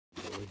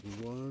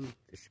everyone.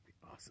 This should be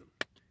awesome.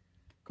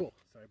 Cool.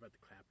 Sorry about the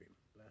clapping.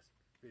 Last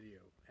video.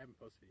 I haven't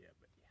posted it yet,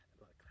 but yeah, a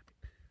lot of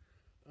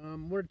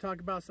clapping. We're going to talk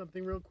about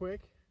something real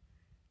quick.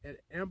 At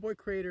Amboy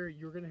Crater,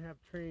 you're going to have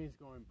trains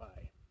going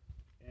by.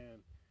 And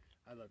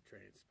I love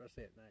trains,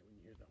 especially at night when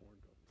you hear the horn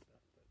going and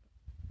stuff. But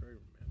very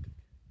romantic.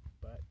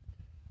 But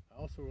I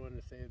also want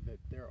to say that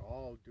they're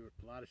all doing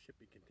a lot of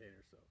shipping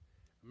containers. So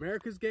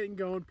America's getting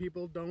going.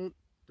 People, don't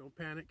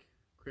panic.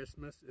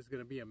 Christmas is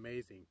going to be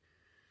amazing.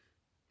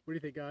 What do you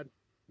think, God?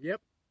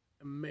 Yep,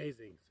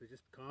 amazing. So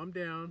just calm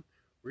down,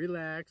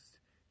 relax,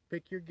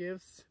 pick your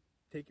gifts,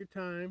 take your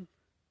time.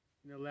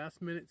 You know,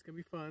 last minute it's going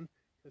to be fun.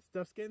 That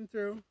stuff's getting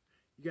through.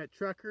 You got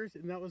truckers,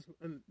 and that was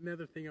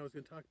another thing I was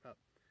going to talk about.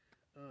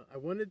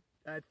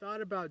 I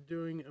thought about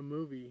doing a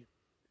movie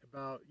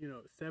about,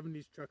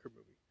 70s trucker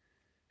movie.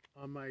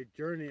 On my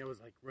journey, I was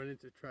like running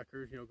to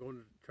truckers, going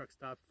to truck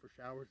stops for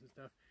showers and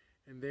stuff.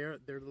 And they're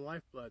the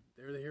lifeblood.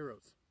 They're the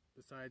heroes.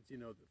 Besides, the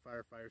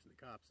firefighters and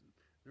the cops and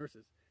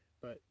nurses.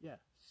 But yeah,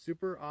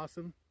 super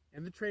awesome.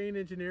 And the train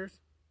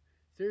engineers.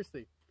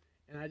 Seriously.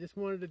 And I just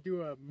wanted to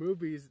do a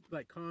movies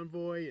like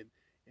Convoy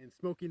and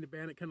Smokey and the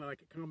Bandit, kind of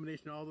like a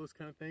combination of all those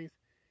kind of things.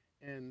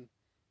 And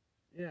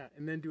yeah,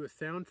 and then do a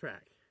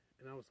soundtrack.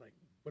 And I was like,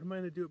 what am I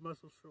going to do at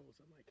Muscle Shoals?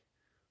 I'm like,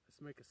 let's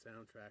make a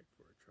soundtrack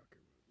for a trucker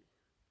movie.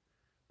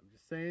 I'm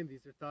just saying,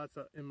 these are thoughts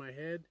in my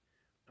head.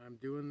 I'm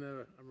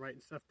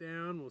writing stuff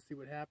down. We'll see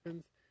what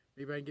happens.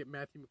 Maybe I can get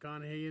Matthew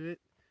McConaughey in it.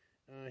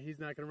 He's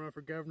not going to run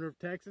for governor of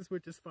Texas,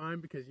 which is fine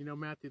because,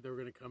 Matthew, they're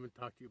going to come and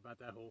talk to you about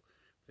that whole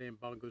playing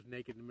bongos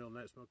naked in the middle of the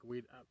night smoking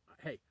weed.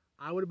 Hey,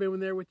 I would have been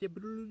there with you,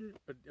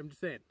 but I'm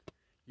just saying,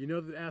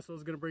 the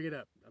asshole's going to bring it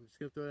up. I'm just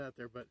going to throw it out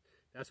there, but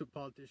that's what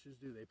politicians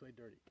do. They play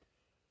dirty.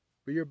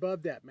 But you're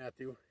above that,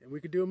 Matthew, and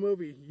we could do a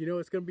movie.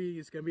 It's going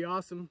to be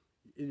awesome.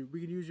 And we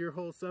can use your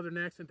whole southern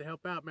accent to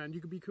help out, man. You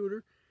could be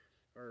Cooter,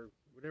 or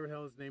whatever the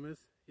hell his name is.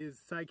 His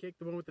sidekick,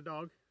 the one with the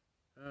dog.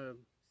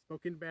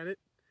 Smoking Bandit,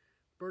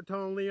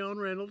 Berton Leon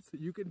Reynolds.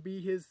 You can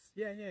be his,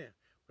 yeah.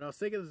 What I was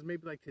thinking is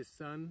maybe like his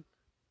son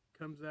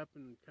comes up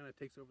and kind of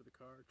takes over the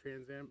car,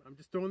 Trans Am. I'm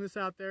just throwing this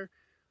out there.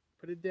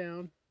 Put it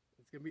down.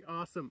 It's going to be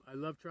awesome. I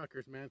love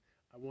truckers, man.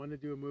 I want to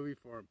do a movie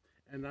for them.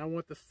 And I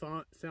want the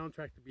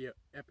soundtrack to be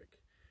epic.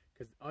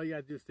 Because all you got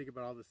to do is think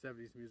about all the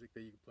 70s music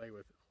that you can play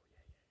with. Oh,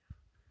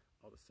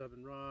 yeah. All the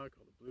Southern rock,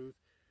 all the blues.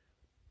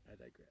 I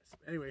digress.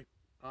 Anyway,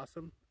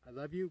 awesome. I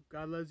love you.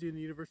 God loves you and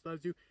the universe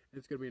loves you. And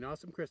it's going to be an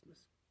awesome Christmas.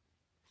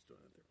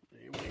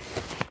 Anyway,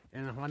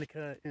 and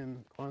Hanukkah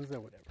and Kwanzaa,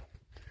 whatever.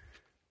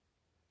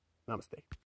 Namaste.